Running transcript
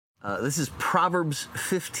This is Proverbs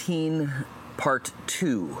 15, part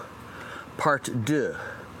 2, part 2.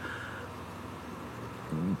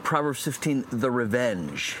 Proverbs 15, the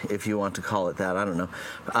revenge, if you want to call it that. I don't know.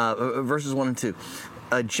 Verses 1 and 2.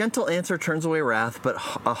 A gentle answer turns away wrath, but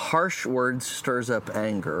a harsh word stirs up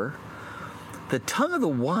anger. The tongue of the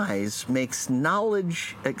wise makes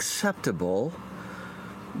knowledge acceptable,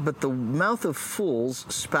 but the mouth of fools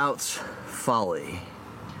spouts folly.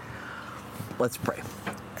 Let's pray.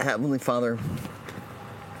 Heavenly Father,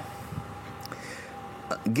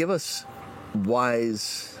 give us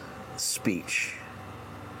wise speech.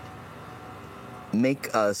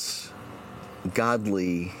 Make us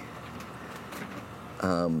godly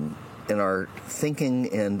in our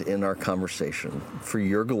thinking and in our conversation for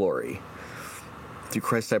your glory. Through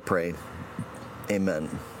Christ I pray. Amen.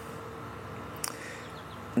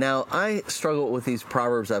 Now, I struggle with these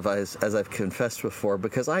proverbs as I've confessed before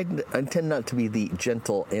because I tend not to be the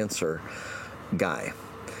gentle answer guy.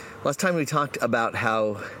 Last time we talked about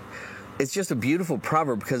how it's just a beautiful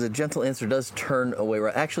proverb because a gentle answer does turn away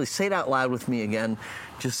wrath. Actually, say it out loud with me again,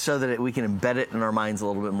 just so that we can embed it in our minds a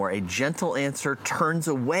little bit more. A gentle answer turns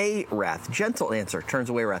away wrath. Gentle answer turns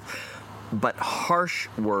away wrath. But harsh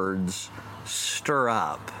words stir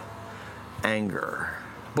up anger.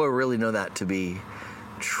 Boy, we really know that to be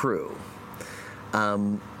true.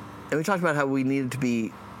 And we talked about how we needed to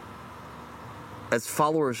be, as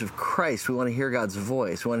followers of Christ, we want to hear God's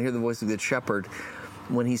voice. We want to hear the voice of the Good Shepherd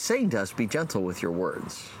when he's saying to us, be gentle with your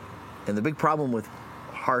words. And the big problem with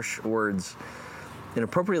harsh words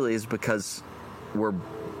inappropriately is because we're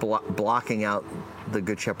blocking out the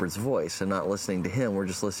Good Shepherd's voice and not listening to him. We're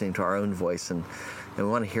just listening to our own voice, and we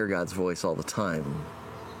want to hear God's voice all the time.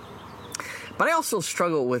 But I also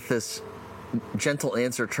struggle with this gentle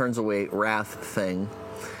answer turns away wrath thing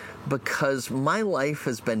because my life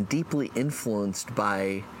has been deeply influenced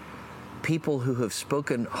by people who have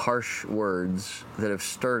spoken harsh words that have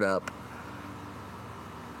stirred up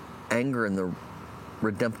anger in the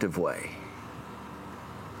redemptive way.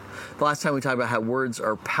 The last time we talked about how words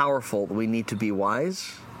are powerful, we need to be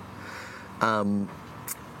wise.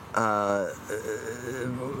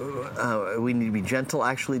 We need to be gentle.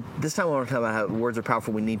 Actually, this time I want to talk about how words are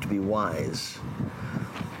powerful, we need to be wise.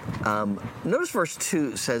 Notice verse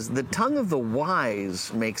 2 says, the tongue of the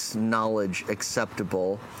wise makes knowledge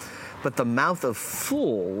acceptable, but the mouth of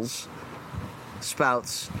fools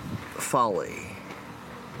spouts folly.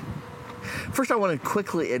 First, I want to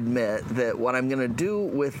quickly admit that what I'm going to do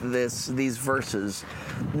with these verses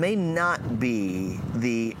may not be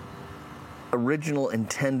the original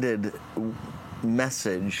intended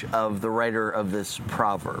message of the writer of this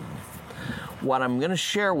proverb. What I'm going to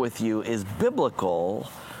share with you is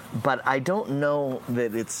biblical, but I don't know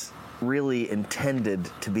that it's really intended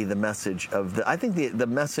to be the message of I think the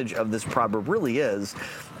message of this proverb really is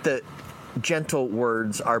that gentle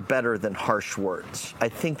words are better than harsh words. I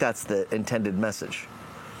think that's the intended message.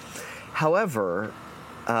 However,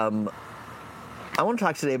 I want to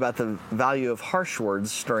talk today about the value of harsh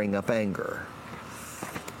words stirring up anger.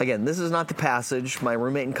 Again, this is not the passage. My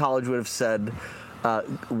roommate in college would have said,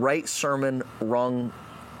 right sermon, wrong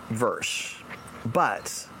verse.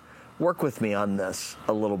 But work with me on this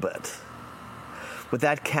a little bit. With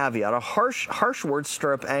that caveat, harsh words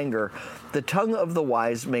stir up anger. The tongue of the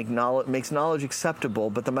wise makes knowledge acceptable,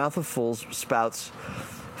 but the mouth of fools spouts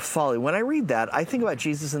folly. When I read that, I think about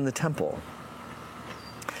Jesus in the temple.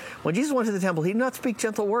 When Jesus went to the temple, he did not speak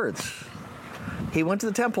gentle words. He went to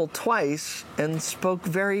the temple twice and spoke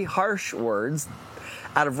very harsh words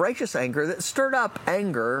out of righteous anger that stirred up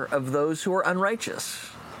anger of those who were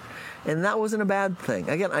unrighteous. And that wasn't a bad thing.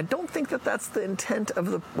 Again, I don't think that that's the intent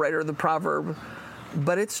of the writer of the proverb,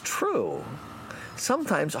 but it's true.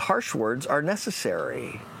 Sometimes harsh words are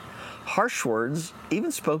necessary. Harsh words,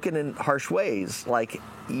 even spoken in harsh ways, like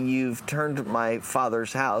you've turned my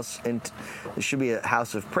father's house, and it should be a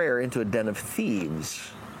house of prayer, into a den of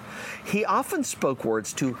thieves. He often spoke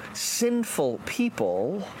words to sinful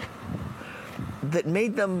people that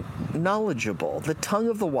made them knowledgeable. The tongue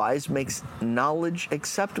of the wise makes knowledge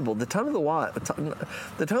acceptable. The tongue of the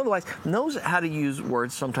wise knows how to use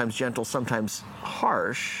words, sometimes gentle, sometimes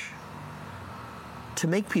harsh, to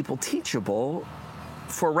make people teachable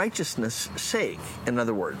for righteousness' sake, in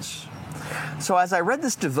other words. So as I read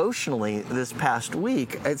this devotionally this past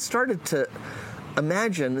week, it started to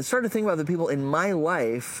think about the people in my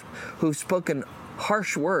life who've spoken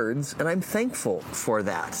harsh words, and I'm thankful for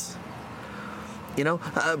that. You know,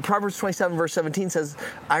 Proverbs 27 verse 17 says,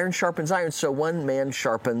 iron sharpens iron, so one man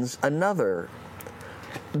sharpens another.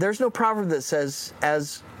 There's no proverb that says,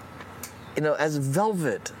 as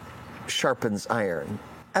velvet sharpens iron.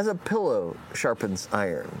 as a pillow sharpens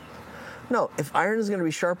iron. No, if iron is going to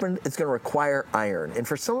be sharpened, it's going to require iron. And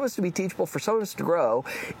for some of us to be teachable, for some of us to grow,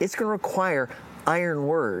 it's going to require iron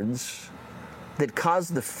words that cause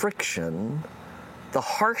the friction, the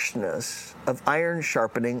harshness of iron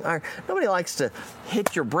sharpening iron. Nobody likes to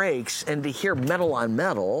hit your brakes and to hear metal on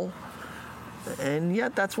metal, and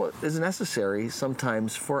yet that's what is necessary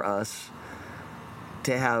sometimes for us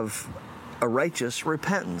to have a righteous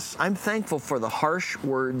repentance. I'm thankful for the harsh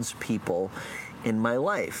words people in my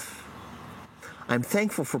life. I'm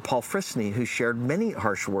thankful for Paul Frisney, who shared many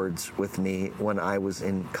harsh words with me when I was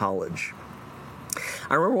in college.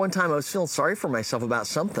 I remember one time I was feeling sorry for myself about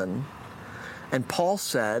something, and Paul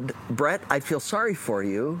said, "Brett, I feel sorry for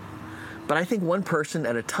you, but I think one person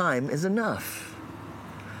at a time is enough."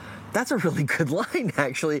 That's a really good line,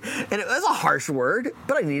 actually, and it was a harsh word,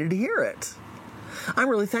 but I needed to hear it. I'm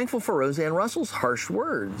really thankful for Roseanne Russell's harsh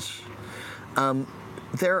words. I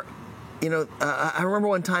remember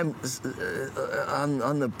one time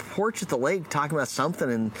on the porch at the lake talking about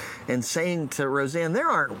something and saying to Roseanne, there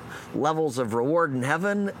aren't levels of reward in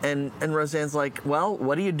heaven. And Roseanne's like, well,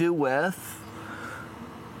 what do you do with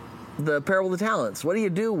the parable of the talents? What do you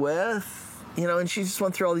do with, and she just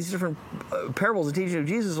went through all these different parables and teaching of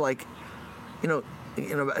Jesus, like,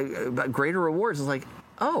 about greater rewards. It's like,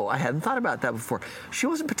 oh, I hadn't thought about that before. She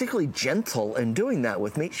wasn't particularly gentle in doing that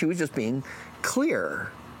with me. She was just being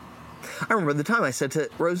clear. I remember the time I said to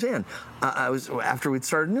Roseanne, after we'd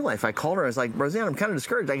started New Life, I called her. I was like, Roseanne, I'm kind of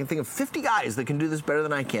discouraged. I can think of 50 guys that can do this better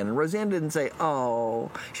than I can. And Roseanne didn't say,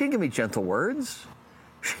 oh, she didn't give me gentle words.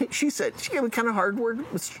 She gave me kind of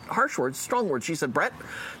harsh words, strong words. She said, Brett,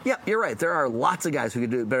 yeah, you're right. There are lots of guys who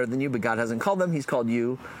can do it better than you, but God hasn't called them. He's called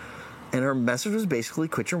you. And her message was basically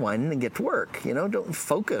quit your whining and get to work. Don't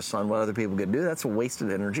focus on what other people can do. That's a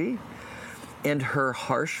wasted energy. And her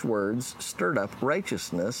harsh words stirred up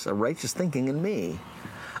righteousness, a righteous thinking in me.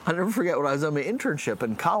 I'll never forget when I was on my internship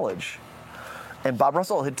in college. And Bob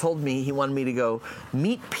Russell had told me he wanted me to go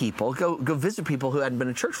meet people, go visit people who hadn't been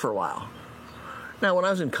in church for a while. Now, when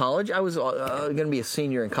I was in college, I was going to be a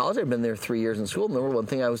senior in college. I'd been there 3 years in school. Remember, one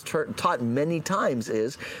thing I was taught many times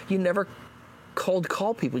is you never cold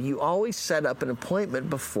call people. You always set up an appointment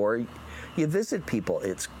before you visit people.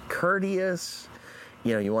 It's courteous.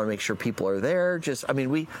 You want to make sure people are there.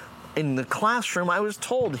 In the classroom, I was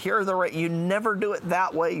told, here are the right, you never do it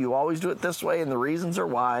that way. You always do it this way, and the reasons are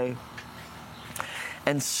why.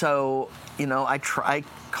 And so, I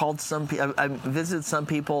called some people, I visited some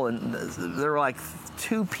people, and there were like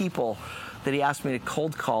 2 people that he asked me to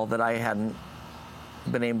cold call that I hadn't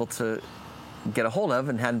been able to get a hold of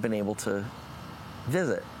and hadn't been able to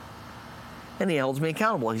visit. And he holds me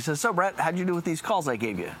accountable. He says, so Brett, how'd you do with these calls I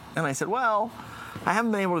gave you? And I said, well, I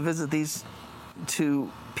haven't been able to visit these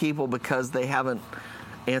 2 people because they haven't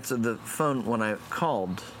answered the phone when I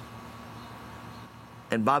called.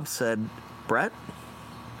 And Bob said, Brett,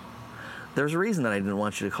 there's a reason that I didn't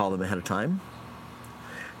want you to call them ahead of time.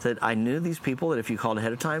 He said, I knew these people that if you called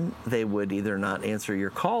ahead of time, they would either not answer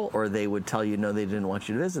your call or they would tell you no, they didn't want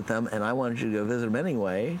you to visit them. And I wanted you to go visit them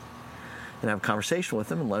anyway and have a conversation with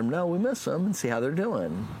them and let them know we miss them and see how they're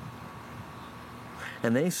doing.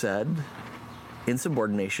 And they said,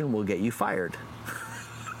 insubordination will get you fired.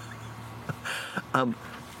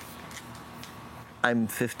 I'm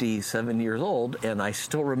 57 years old, and I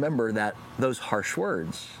still remember those harsh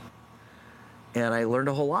words. And I learned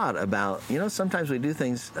a whole lot about, sometimes we do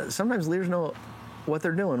things, sometimes leaders know what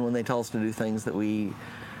they're doing when they tell us to do things that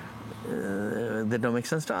that don't make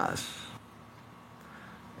sense to us.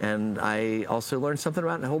 And I also learned something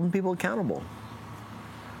about holding people accountable.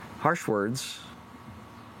 Harsh words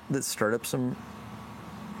that stirred up some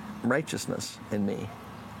righteousness in me.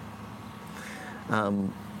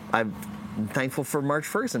 I'm thankful for Marge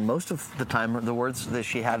Ferguson. Most of the time, the words that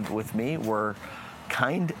she had with me were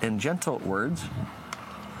kind and gentle words.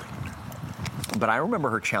 But I remember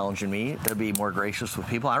her challenging me to be more gracious with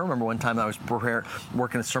people. I remember one time I was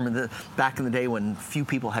working a sermon back in the day when few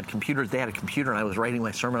people had computers. They had a computer, and I was writing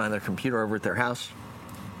my sermon on their computer over at their house.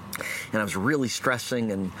 And I was really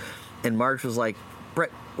stressing, and Marge was like,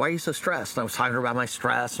 Brett, why are you so stressed? And I was talking to her about my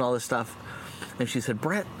stress and all this stuff. And she said,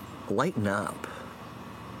 Brett, lighten up.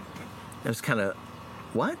 It was kind of,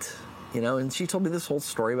 what? And she told me this whole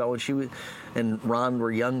story about when she and Ron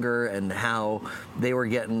were younger and how they were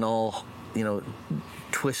getting all,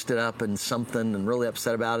 twisted up and something and really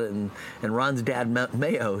upset about it. And Ron's dad,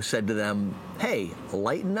 Mayo, said to them, hey,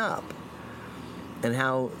 lighten up. And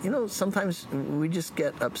how, sometimes we just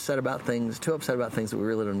get too upset about things that we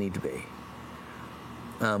really don't need to be.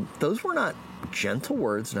 Those were not gentle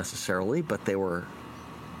words necessarily, but they were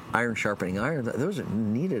iron sharpening iron, those are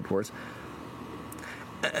needed words.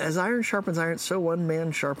 As iron sharpens iron, so one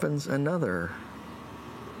man sharpens another.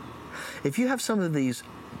 If you have some of these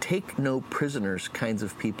take no prisoners kinds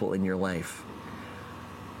of people in your life,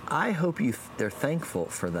 I hope they're thankful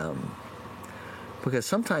for them. Because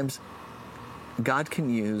sometimes God can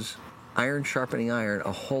use iron sharpening iron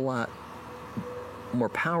a whole lot more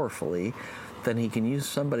powerfully than he can use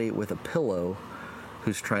somebody with a pillow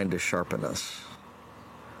who's trying to sharpen us.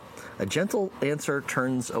 A gentle answer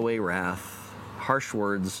turns away wrath. Harsh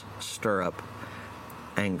words stir up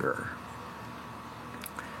anger.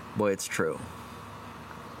 Boy, it's true.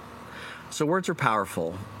 So words are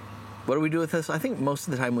powerful. What do we do with this? I think most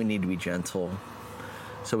of the time we need to be gentle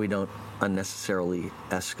so we don't unnecessarily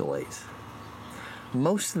escalate.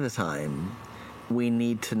 Most of the time, we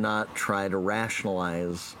need to not try to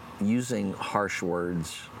rationalize using harsh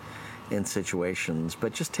words in situations,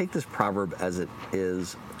 but just take this proverb as it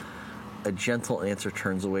is. A gentle answer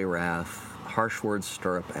turns away wrath. Harsh words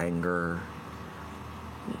stir up anger.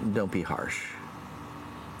 Don't be harsh.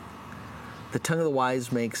 The tongue of the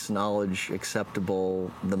wise makes knowledge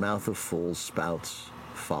acceptable. The mouth of fools spouts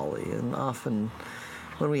folly. And often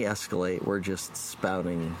when we escalate, we're just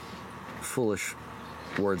spouting foolish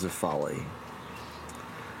words of folly.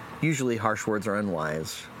 Usually harsh words are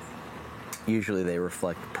unwise. Usually they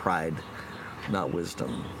reflect pride, not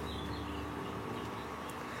wisdom.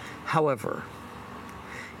 However,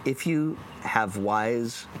 if you have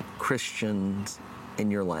wise Christians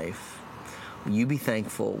in your life, you be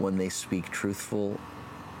thankful when they speak truthful,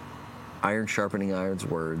 iron sharpening iron's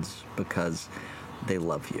words, because they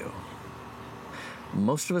love you.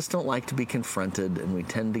 Most of us don't like to be confronted, and we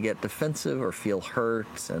tend to get defensive or feel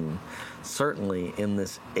hurt. And certainly in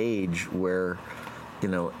this age where,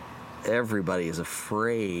 everybody is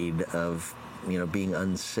afraid of, being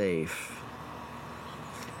unsafe.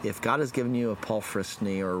 If God has given you a Paul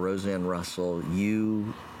Fristney or a Roseanne Russell,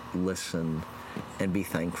 you listen and be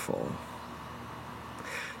thankful.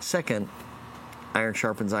 Second, iron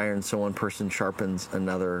sharpens iron, so one person sharpens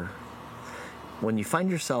another. When you find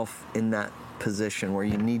yourself in that position where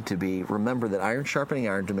you need to be, remember that iron sharpening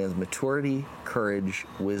iron demands maturity, courage,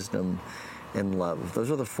 wisdom, and love. Those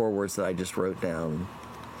are the 4 words that I just wrote down.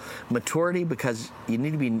 Maturity, because you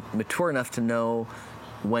need to be mature enough to know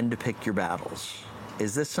when to pick your battles.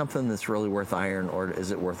 Is this something that's really worth iron, or is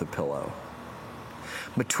it worth a pillow?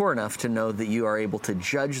 Mature enough to know that you are able to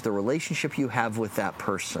judge the relationship you have with that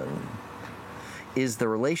person. Is the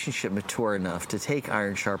relationship mature enough to take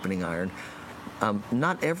iron sharpening iron?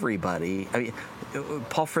 Not everybody.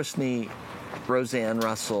 Paul Fristney, Roseanne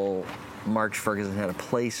Russell, Marge Ferguson had a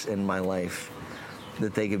place in my life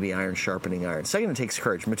that they could be iron sharpening iron. Second, it takes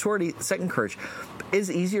courage. Maturity, second, courage. It is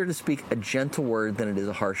easier to speak a gentle word than it is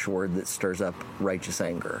a harsh word that stirs up righteous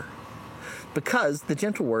anger. Because the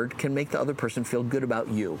gentle word can make the other person feel good about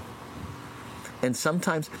you. And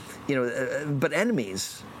sometimes, but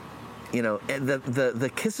enemies,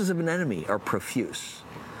 the kisses of an enemy are profuse.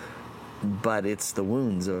 But it's the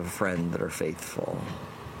wounds of a friend that are faithful.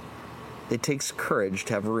 It takes courage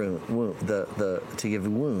to have to give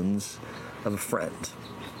wounds of a friend.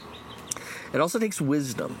 It also takes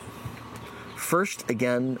wisdom. First,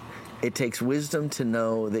 again, it takes wisdom to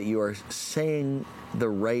know that you are saying the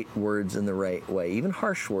right words in the right way. Even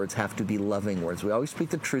harsh words have to be loving words. We always speak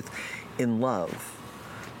the truth in love.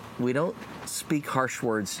 We don't speak harsh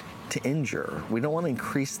words to injure. We don't want to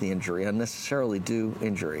increase the injury, unnecessarily do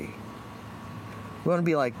injury. We want to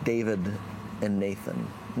be like David and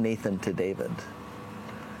Nathan to David.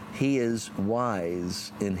 He is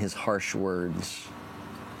wise in his harsh words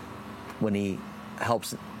when he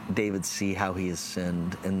helps David see how he has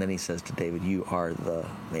sinned, and then he says to David, "You are the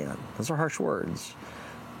man." Those are harsh words,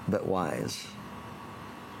 but wise.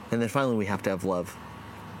 And then finally, we have to have love.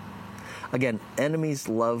 Again, enemies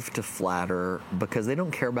love to flatter because they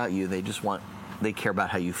don't care about you. They care about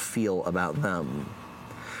how you feel about them.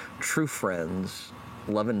 True friends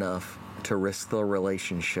love enough to risk the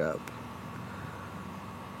relationship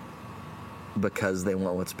because they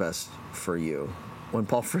want what's best for you. When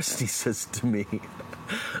Paul Fristney says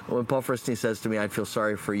to me, "I'd feel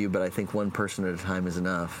sorry for you, but I think one person at a time is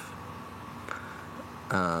enough,"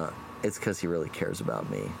 it's because he really cares about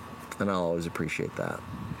me, and I'll always appreciate that.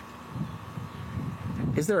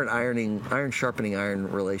 Is there an iron sharpening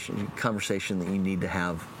iron conversation that you need to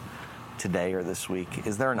have today or this week?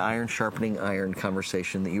 Is there an iron sharpening iron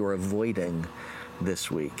conversation that you are avoiding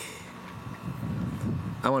this week?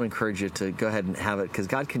 I want to encourage you to go ahead and have it, because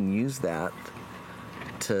God can use that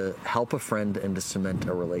to help a friend and to cement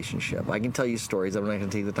a relationship. I can tell you stories. I'm not going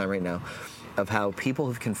to take the time right now. of how people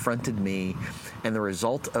have confronted me, and the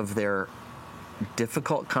result of their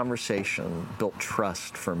difficult conversation built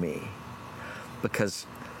trust for me. Because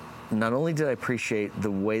not only did I appreciate the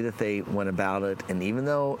way that they went about it, and even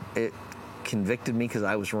though it convicted me because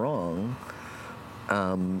I was wrong,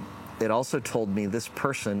 it also told me this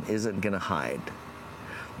person isn't going to hide.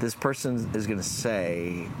 This person is going to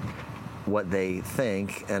say what they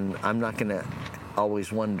think, and I'm not going to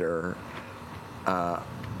always wonder, are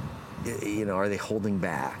they holding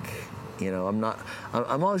back? I'm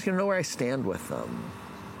always going to know where I stand with them.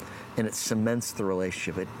 And it cements the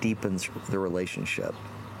relationship. It deepens the relationship.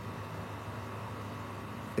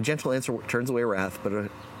 A gentle answer turns away wrath, but a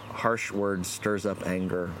harsh word stirs up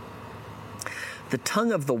anger. The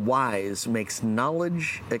tongue of the wise makes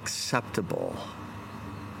knowledge acceptable,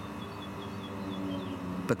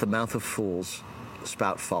 but the mouth of fools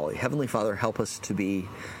spout folly. Heavenly Father, help us to be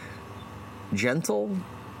gentle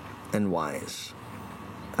and wise.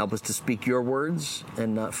 Help us to speak your words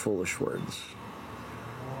and not foolish words,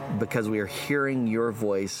 because we are hearing your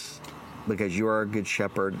voice, because you are our good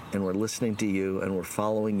shepherd, and we're listening to you, and we're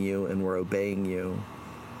following you, and we're obeying you.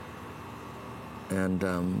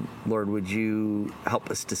 And Lord, would you help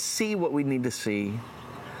us to see what we need to see,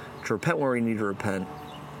 to repent where we need to repent,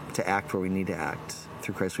 to act where we need to act.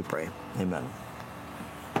 Through Christ we pray. Amen.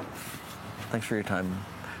 Thanks for your time.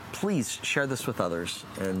 Please share this with others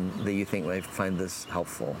and that you think might find this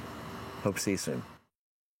helpful. Hope to see you soon.